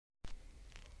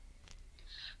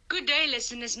Good day,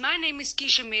 listeners. My name is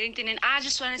Keisha Merrington, and I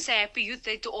just want to say Happy Youth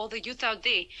Day to all the youth out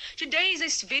there. Today is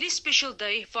a very special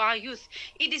day for our youth.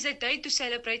 It is a day to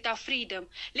celebrate our freedom.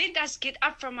 Let us get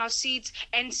up from our seats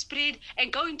and spread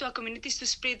and go into our communities to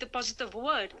spread the positive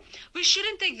word. We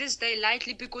shouldn't take this day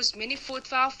lightly because many fought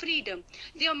for our freedom.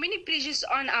 There are many pressures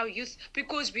on our youth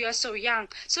because we are so young.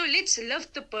 So let's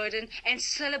lift the burden and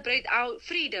celebrate our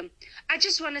freedom. I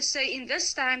just want to say in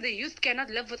this time, the youth cannot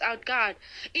live without God.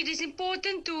 It is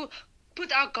important to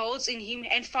put our goals in Him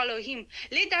and follow Him.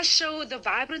 Let us show the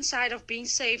vibrant side of being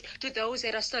saved to those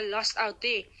that are still lost out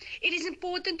there. It is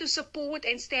important to support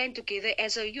and stand together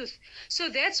as a youth. So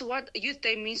that's what Youth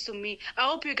Day means to me. I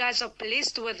hope you guys are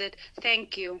blessed with it.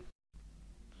 Thank you.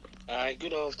 Hi,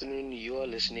 good afternoon. You are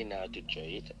listening now to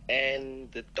Jade,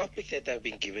 and the topic that I've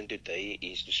been given today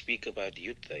is to speak about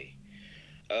Youth Day.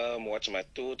 What's my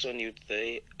thoughts on Youth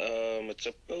Day? It's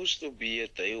supposed to be a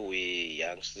day where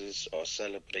youngsters are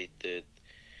celebrated,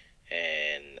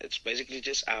 and it's basically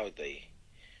just our day.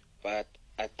 But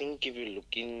I think if you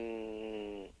look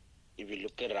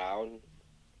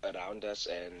around us,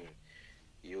 and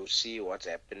you see what's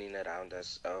happening around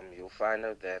us, you'll find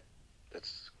out that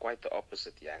it's quite the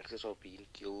opposite. Youngsters are being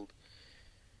killed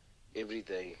every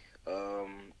day.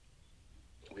 Um,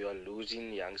 we are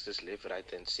losing youngsters left,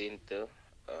 right, and center.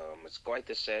 It's quite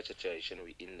a sad situation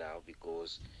we're in now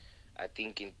because I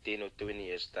think in 10 or 20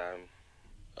 years' time,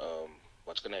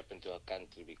 what's going to happen to our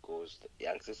country because the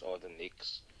youngsters are the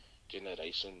next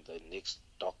generation, the next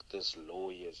doctors,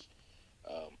 lawyers,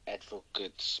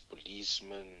 advocates,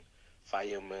 policemen,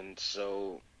 firemen.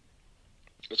 So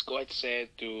it's quite sad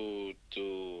to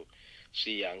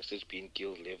see youngsters being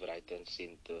killed left, right, and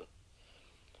center.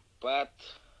 But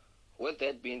with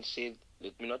that being said,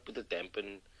 let me not put a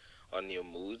dampen on your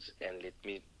moods and let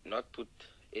me not put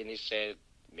any sad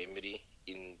memory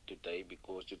in today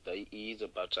because today is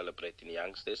about celebrating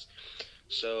youngsters.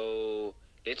 So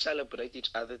let's celebrate each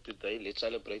other today. Let's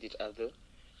celebrate each other.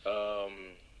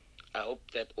 Um, I hope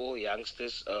that all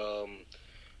youngsters,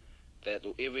 that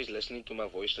whoever is listening to my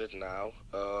voice right now,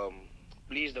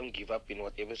 please don't give up in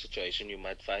whatever situation you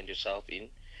might find yourself in.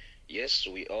 Yes,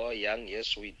 we are young.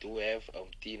 Yes, we do have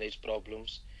teenage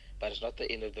problems, but it's not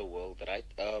the end of the world, right?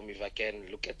 If I can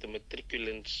look at the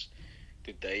matriculants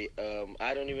today,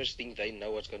 I don't even think they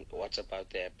know what's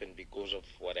about to happen because of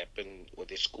what happened with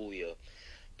the school year.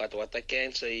 But what I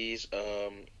can say is,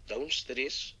 don't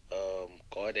stress.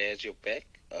 God has your back.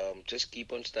 Just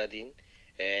keep on studying,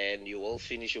 and you will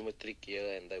finish your matric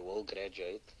year, and they will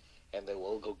graduate, and they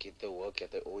will go get the work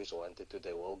that they always wanted to.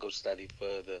 They will go study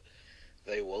further,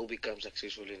 they will become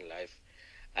successful in life.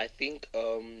 I think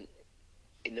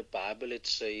in the Bible it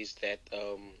says that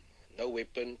no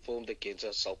weapon formed against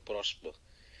us shall prosper.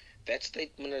 That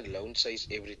statement alone says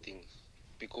everything.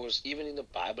 Because even in the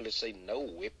Bible it says no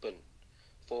weapon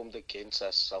formed against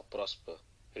us shall prosper.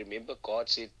 Remember, God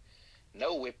said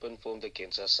no weapon formed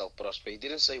against us shall prosper. He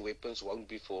didn't say weapons won't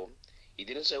be formed. He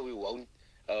didn't say we won't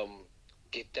um,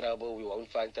 get trouble, we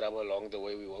won't find trouble along the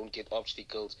way, we won't get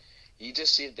obstacles. He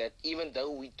just said that even though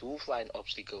we do find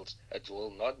obstacles, it will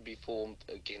not be formed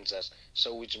against us.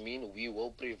 So which means we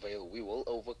will prevail, we will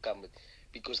overcome it.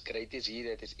 Because greater is He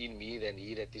that is in me than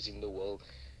he that is in the world.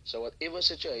 So whatever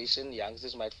situation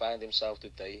youngsters might find themselves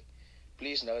today,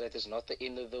 please know that it's not the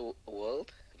end of the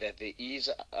world, that there is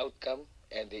an outcome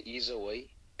and there is a way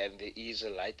and there is a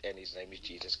light and His name is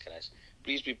Jesus Christ.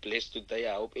 Please be blessed today.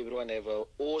 I hope everyone have an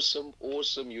awesome,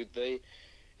 awesome youth day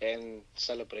and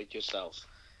celebrate yourselves.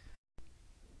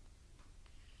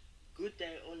 Good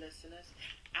day, all listeners.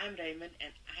 I'm Raymond,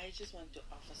 and I just want to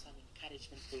offer some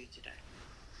encouragement for you today.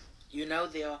 You know,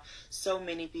 there are so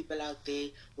many people out there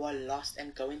who are lost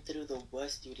and going through the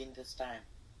worst during this time.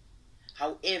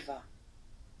 However,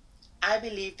 I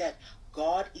believe that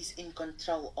God is in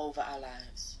control over our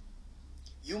lives.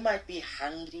 You might be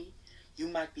hungry, you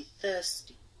might be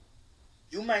thirsty,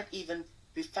 you might even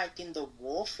be fighting the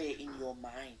warfare in your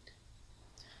mind.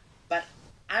 But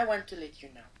I want to let you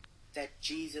know that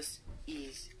Jesus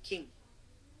is King.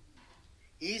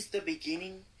 He is the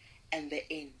beginning and the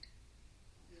end.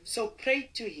 So pray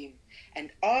to Him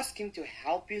and ask Him to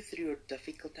help you through your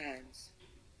difficult times.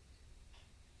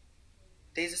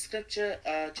 There's a scripture,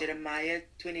 Jeremiah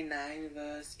 29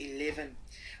 verse 11,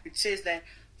 which says that,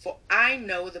 "For I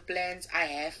know the plans I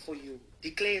have for you,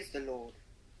 declares the Lord,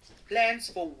 plans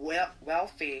for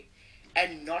welfare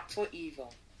and not for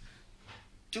evil,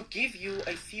 to give you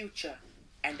a future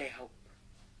and a hope."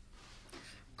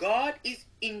 God is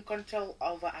in control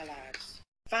over our lives.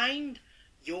 Find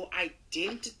your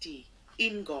identity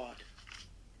in God.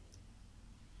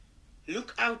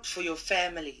 Look out for your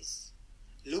families.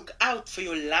 Look out for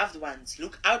your loved ones.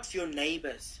 Look out for your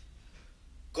neighbors.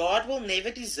 God will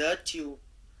never desert you.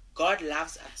 God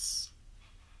loves us.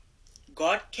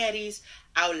 God carries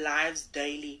our lives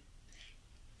daily.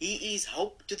 He is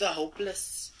hope to the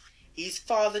hopeless. He is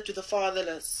father to the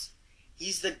fatherless. He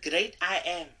is the great I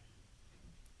am.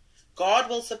 God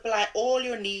will supply all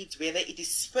your needs, whether it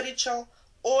is spiritual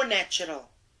or natural.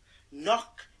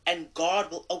 Knock and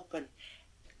God will open.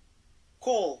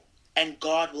 Call and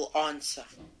God will answer.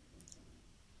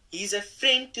 He is a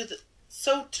friend to the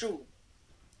so true.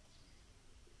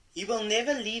 He will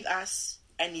never leave us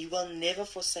and He will never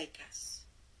forsake us.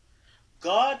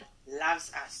 God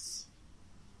loves us.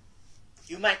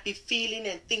 You might be feeling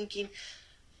and thinking,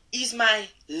 is my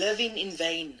living in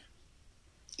vain?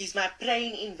 Is my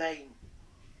praying in vain?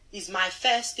 Is my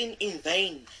fasting in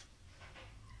vain?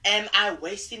 Am I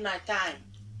wasting my time?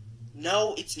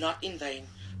 No, it's not in vain,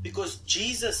 because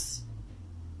Jesus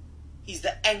is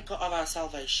the anchor of our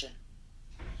salvation.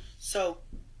 So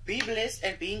be blessed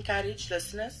and be encouraged,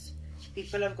 listeners,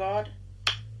 people of God.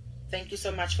 Thank you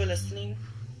so much for listening.